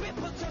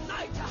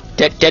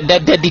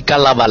 Tetededi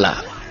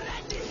kalabala.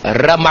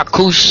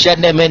 Ramakusha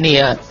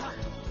nemenia.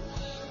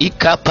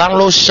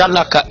 Ikapalo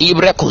shalaka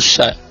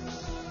ibrekusha.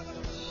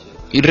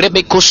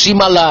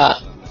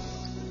 Irebekosimala.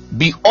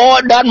 Be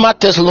all that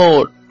matters,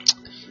 Lord.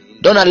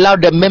 Don't allow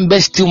the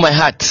members steal my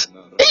heart.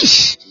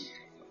 Eish.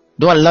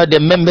 Don't allow the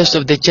members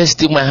of the church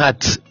steal my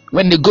heart.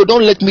 When they go,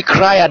 don't let me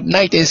cry at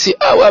night and say,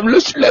 oh, I'm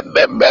losing the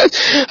members.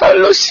 I'm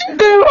losing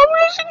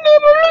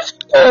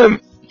them.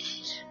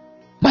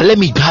 But let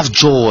me have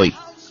joy.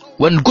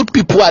 When good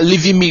people are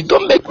leaving me,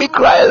 don't make me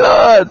cry,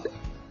 Lord.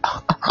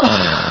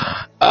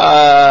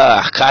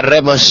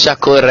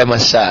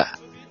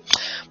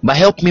 But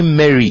help me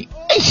marry.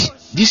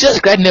 Jesus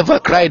Christ never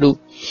cried, though.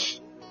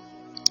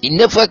 He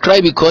never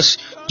cried because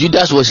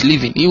Judas was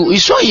leaving. He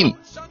saw him.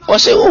 I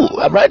said, oh,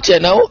 I'm right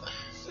here now.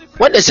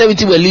 When the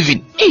 70 were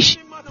leaving,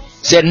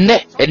 said, and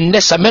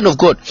a man of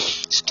God,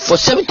 for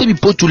 70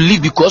 people to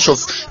leave because of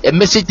a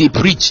message they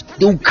preach,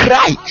 they will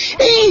cry.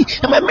 Hey,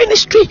 my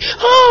ministry,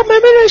 oh my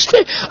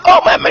ministry,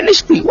 oh my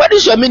ministry. What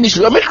is your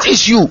ministry? Your ministry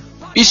is you.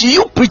 It's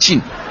you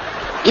preaching.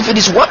 If it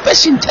is one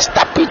person, just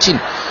stop preaching.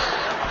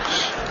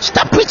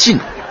 Stop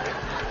preaching.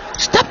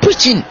 Stop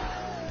preaching.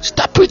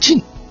 Stop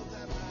preaching.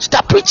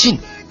 Stop preaching.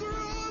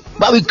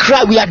 But we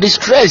cry, we are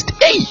distressed.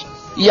 Hey,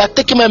 you are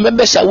taking my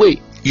members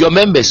away. Your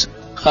members.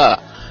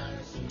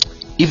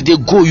 If they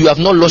go, you have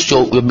not lost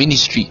your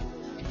ministry.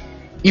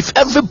 If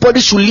everybody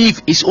should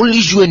leave, it's only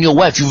you and your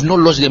wife, you've not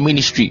lost the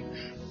ministry.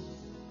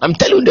 I'm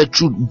telling you the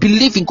truth.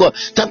 Believe in God.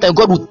 Sometimes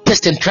God will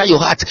test and try your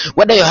heart,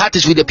 whether your heart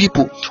is with the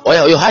people or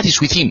your heart is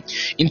with Him.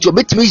 Into your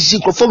bed,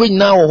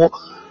 now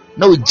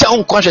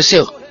down conscious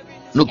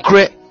no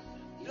cre.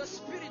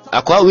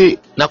 Akwawe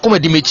na kuma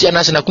dimechi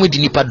anase na kuma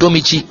dinipa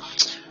domichi.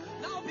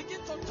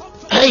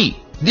 Hey,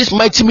 this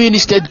mighty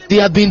minister, they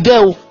have been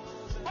there.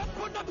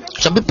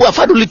 Some people have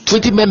had only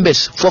 20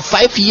 members for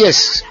 5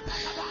 years.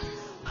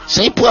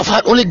 Some people have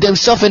had only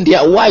themselves and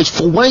their wives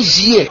for 1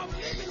 year.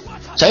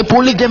 Some people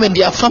only them and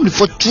their family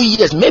for 2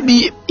 years.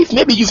 Maybe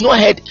you've not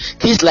heard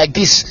things like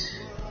this.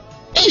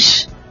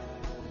 It's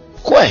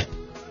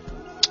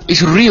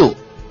real.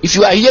 If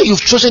you are here,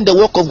 you've chosen the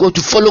work of God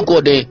to follow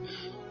God.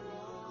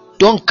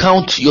 Don't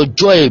count your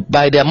joy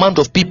by the amount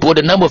of people or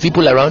the number of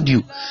people around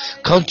you.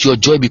 Count your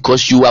joy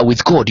because you are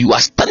with God. You are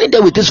standing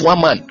there with this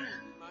one man.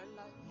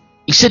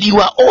 He said, you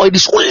are all, it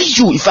is only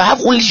you. If I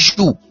have only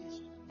you,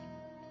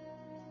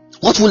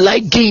 what will I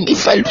gain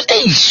if I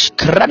lose?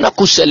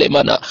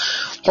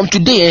 From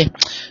today,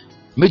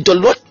 may the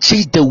Lord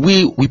change the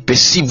way we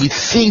perceive, we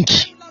think,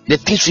 the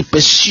things we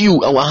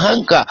pursue, our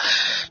hunger,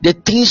 the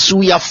things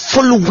we are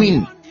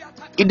following.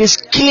 It is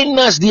killing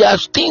us. There are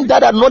things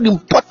that are not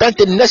important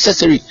and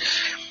necessary.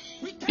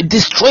 It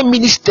destroys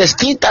ministers,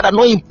 things that are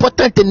not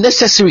important and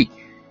necessary.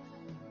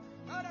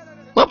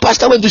 One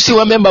pastor went to see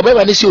one member,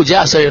 I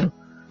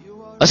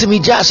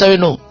said,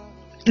 no.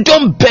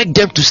 Don't beg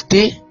them to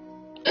stay.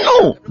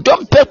 No,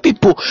 don't beg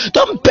people.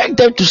 Don't beg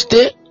them to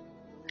stay.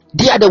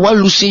 They are the one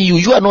losing you.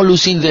 You are not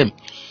losing them.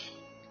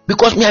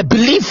 Because I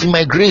believe in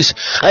my grace.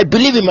 I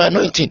believe in my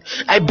anointing.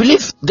 I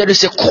believe there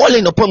is a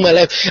calling upon my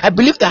life. I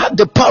believe that I have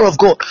the power of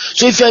God.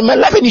 So if you're in my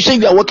life and you say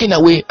you are walking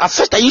away, at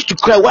first I used to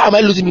cry, why am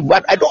I losing me?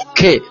 But I don't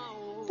care.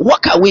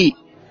 Walk away.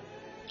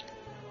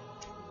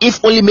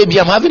 If only maybe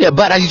I'm having a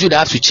bad attitude, I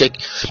have to check.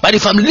 But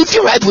if I'm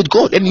living right with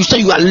God and you say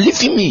you are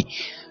leaving me,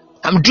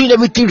 I'm doing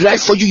everything right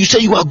for you, you say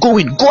you are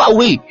going, go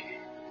away.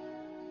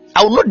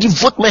 I will not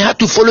devote my heart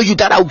to follow you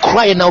that I'll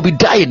cry and I'll be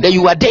dying. Then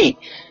you are there.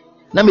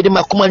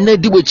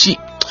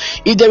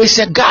 If there is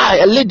a guy,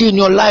 a lady in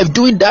your life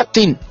doing that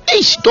thing,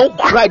 don't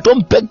cry,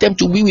 don't beg them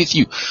to be with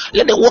you.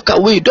 Let them walk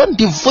away. Don't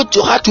devote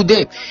your heart to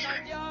them.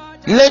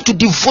 Learn to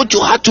devote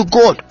your heart to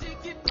God.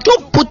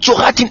 Don't put your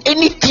heart in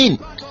anything.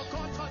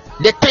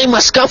 The time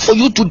has come for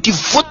you to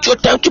devote your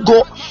time to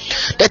God.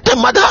 The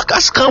time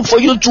has come for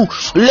you to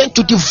learn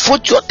to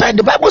devote your time.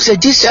 The Bible says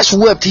Jesus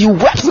wept. He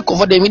wept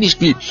because of the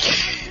ministry.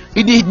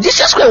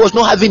 Jesus Christ was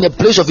not having a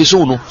place of his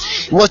own.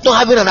 He was not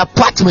having an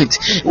apartment.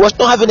 He was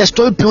not having a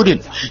storage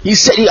building. He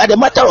said, as a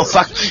matter of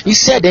fact, he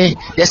said,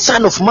 the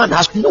Son of Man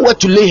has nowhere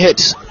to lay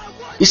heads.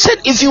 He said,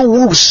 even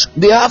wolves,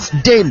 they have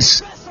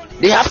dens,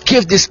 they have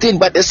caves, they stay,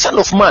 but the Son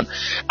of Man,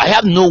 I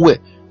have nowhere.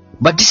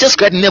 But Jesus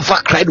Christ never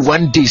cried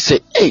one day, say,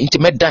 hey,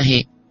 intimate that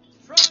here.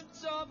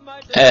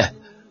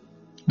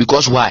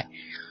 Because why?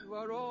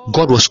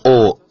 God was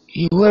all.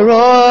 You were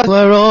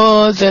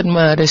all that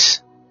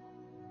matters.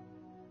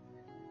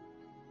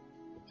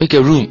 Make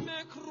a room.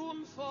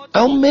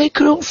 I'll make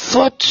room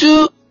for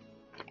two.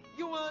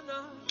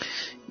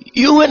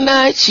 You and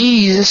I,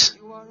 Jesus.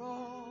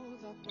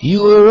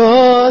 You are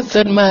all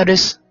that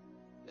matters.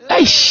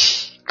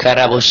 Aish,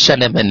 Karabo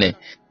Shanemene.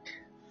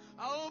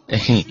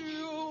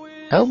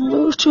 I'll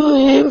move to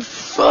in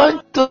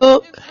front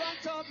of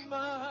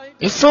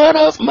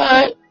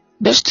my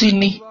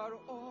destiny.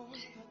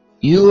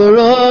 You are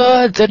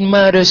all that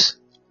matters.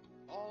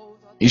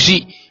 You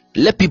see,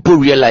 let people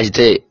realize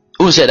that.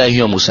 Who said that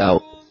here,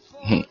 Musao?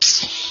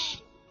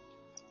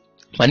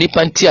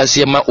 Manipantia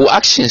say my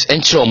actions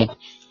and trauma.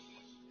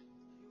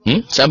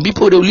 Some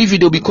people they'll leave you,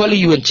 they'll be calling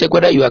you and check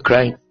whether you are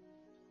crying.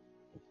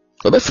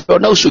 But if you're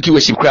now shook you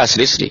with some crass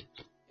yesterday.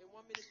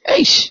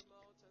 Eish.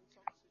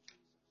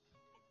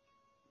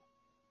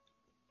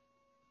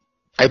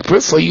 I pray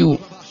for you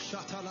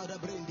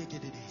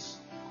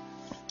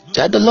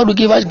that the Lord will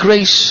give us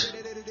grace,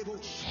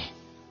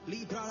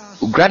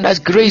 will grant us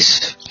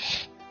grace.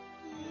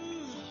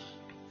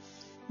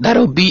 That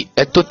will be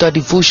a total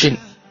devotion.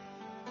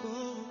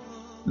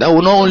 That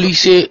will not only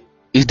say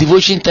it's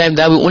devotion time,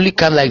 that will only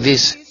come like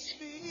this.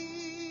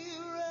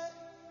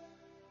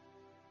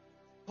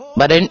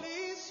 But then,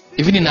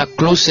 even in our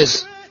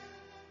closest,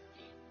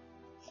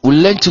 we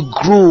learn to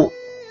grow.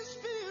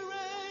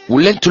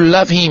 We learn to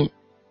love Him.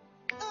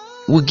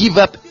 We give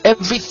up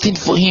everything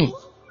for Him.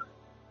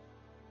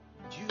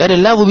 That the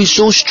love will be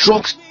so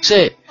strong.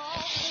 Say,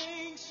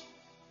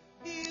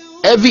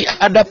 every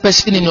other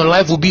person in your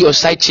life will be your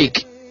side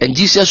chick, and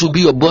Jesus will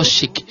be your boss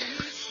chick.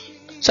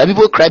 Some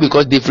people cry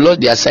because they've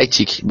lost their side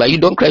chick, but you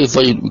don't cry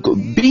before you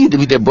be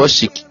with the boss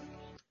chick.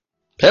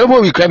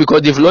 Everyone will cry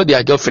because they've lost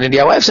their girlfriend and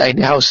their wives are in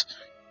the house.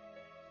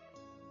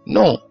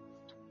 No.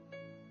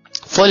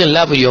 Fall in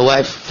love with your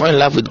wife, fall in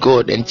love with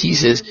God and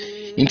Jesus.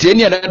 Into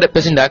any other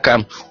person that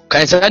can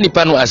stand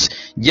the as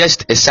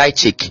just a side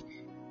chick.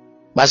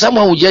 But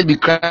someone will just be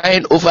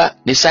crying over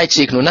the side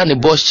chick, no, not the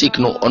boss chick,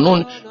 no, or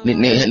no,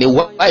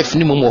 the wife,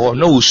 no more,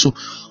 no, so.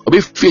 Or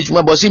if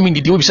you boss him in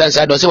the deal,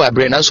 I don't say, I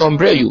brain, and so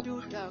umbrella you.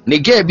 They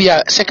get be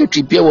a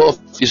secretary, be a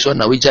officer,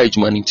 now we charge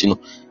money, you know.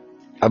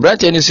 I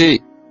brought and say,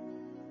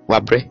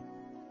 Wabre,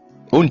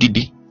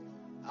 Undidi.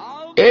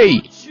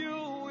 Hey,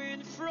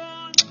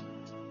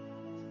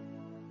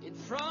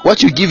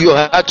 what you give your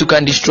heart to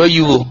can destroy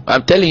you.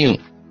 I'm telling you.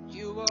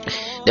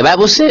 The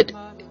Bible said,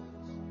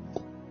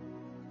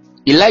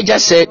 Elijah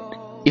said,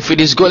 if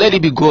it is God, let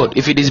it be God.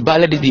 If it is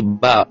bad, let it be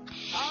bad.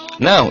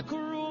 Now,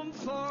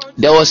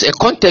 there was a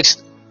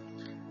context.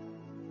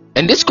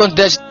 In this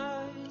context,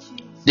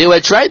 they were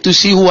trying to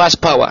see who has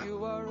power.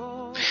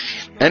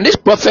 And this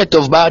prophet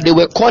of Baal, they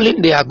were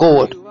calling their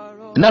God.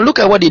 Now look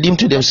at what they did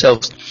to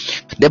themselves.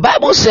 The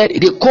Bible said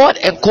they called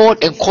and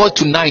called and called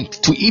to night,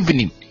 to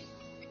evening.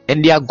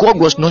 And their God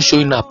was not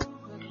showing up.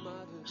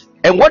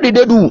 And what did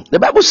they do? The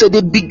Bible said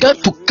they began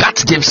to cut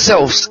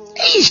themselves.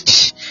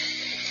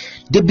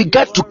 They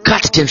began to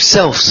cut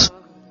themselves.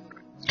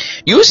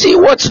 You see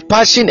what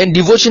passion and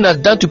devotion has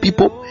done to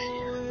people?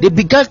 They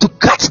began to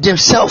cut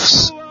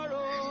themselves.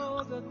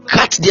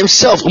 Cut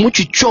themselves. When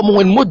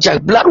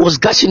blood was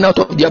gushing out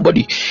of their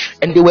body,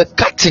 and they were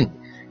cutting.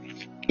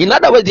 In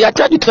other words, they are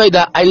trying to tell you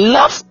that I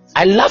love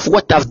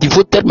what I've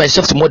devoted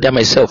myself to more than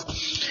myself.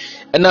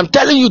 And I'm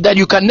telling you that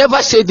you can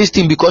never say this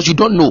thing because you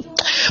don't know.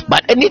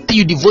 But anything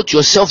you devote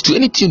yourself to,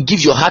 anything you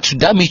give your heart to,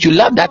 that means you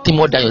love that thing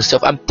more than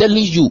yourself. I'm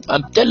telling you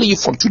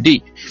from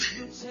today.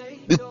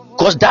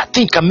 Because that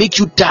thing can make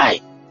you die.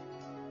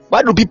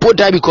 Why do people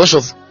die because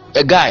of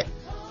a guy?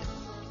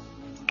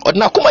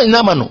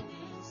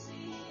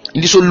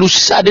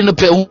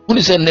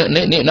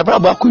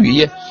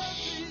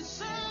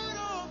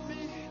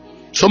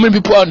 So many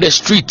people are on the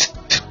street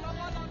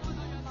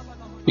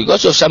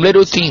because of some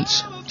little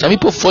things. Some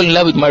people fall in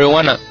love with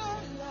marijuana.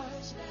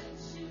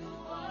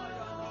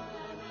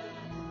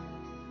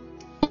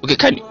 Okay,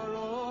 can you?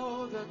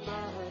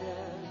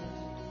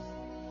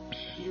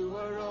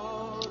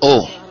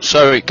 Oh,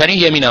 sorry. Can you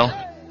hear me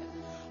now?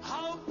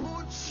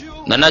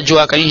 Nana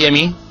Joa, can you hear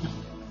me?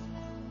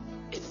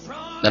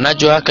 Nana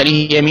Joa, can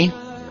you hear me?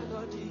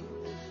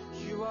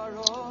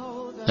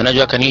 Nana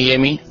Joa, can you hear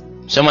me?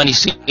 Someone is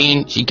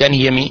saying she can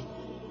hear me.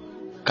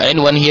 Can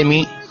anyone hear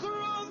me?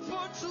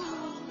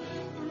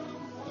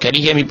 Can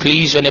you hear me,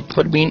 please, when I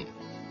put me in?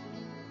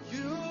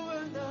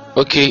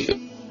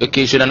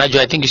 Okay, so Nana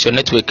Joa, I think it's your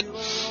network.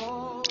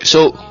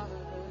 So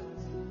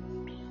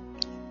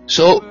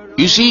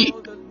you see,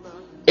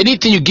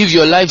 anything you give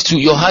your life to,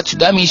 your heart to,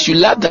 that means you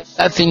love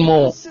that thing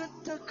more.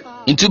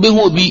 Into being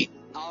will be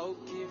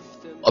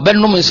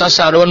obenum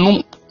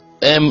sasaronum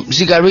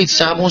cigarettes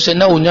say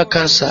now on your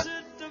cancer.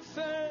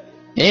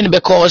 And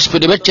because for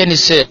the better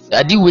say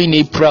I did win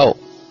a proud.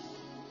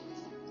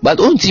 But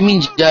only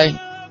mean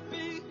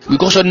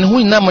because on who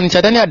in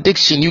any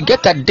addiction, you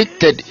get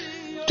addicted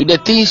to the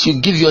things you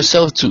give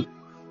yourself to.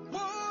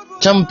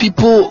 Some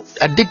people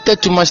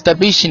addicted to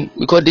masturbation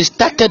because they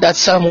started at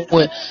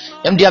somewhere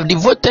and they have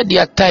devoted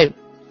their time.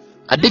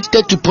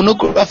 Addicted to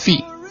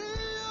pornography,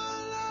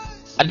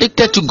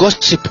 addicted to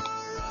gossip,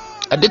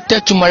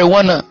 addicted to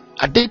marijuana,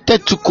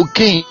 addicted to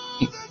cocaine,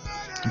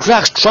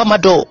 drugs,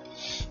 tramadol.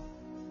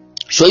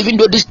 So even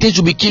though these things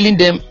will be killing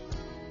them,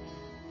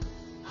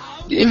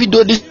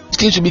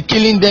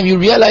 you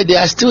realize they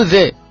are still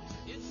there.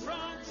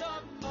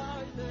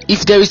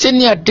 If there is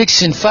any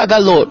addiction, Father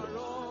Lord,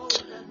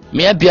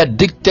 may I be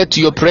addicted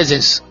to your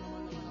presence.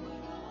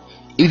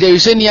 If there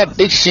is any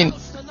addiction,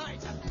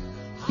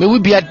 may we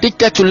be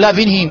addicted to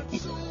loving him,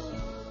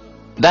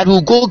 that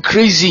will go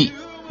crazy,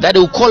 that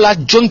will call us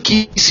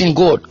junkies in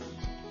God.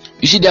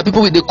 You see, there are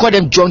people, they call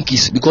them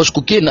junkies because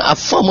cocaine are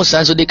famous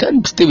and so they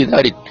can't stay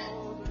without it.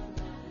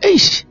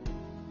 Eish.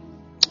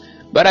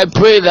 But I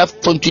pray that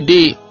from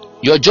today,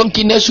 your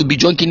junkiness will be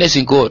junkiness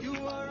in God.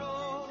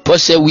 Paul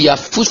said, we are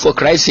food for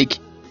Christ's sake.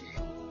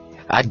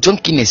 Our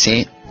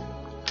junkiness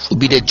will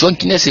be the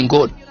junkiness in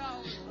God.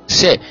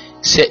 Say,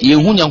 so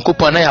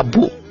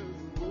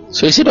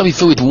he said, don't be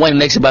filled with wine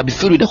next, but be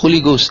filled with the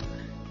Holy Ghost.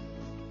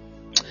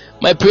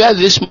 My prayer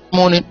this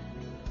morning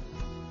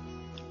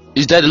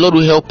is that the Lord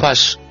will help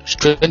us,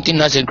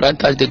 strengthen us, and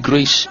grant us the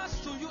grace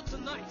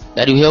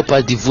that will help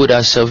us devote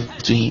ourselves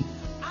to him.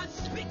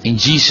 In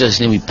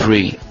Jesus' name we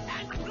pray.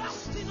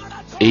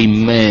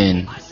 Amen.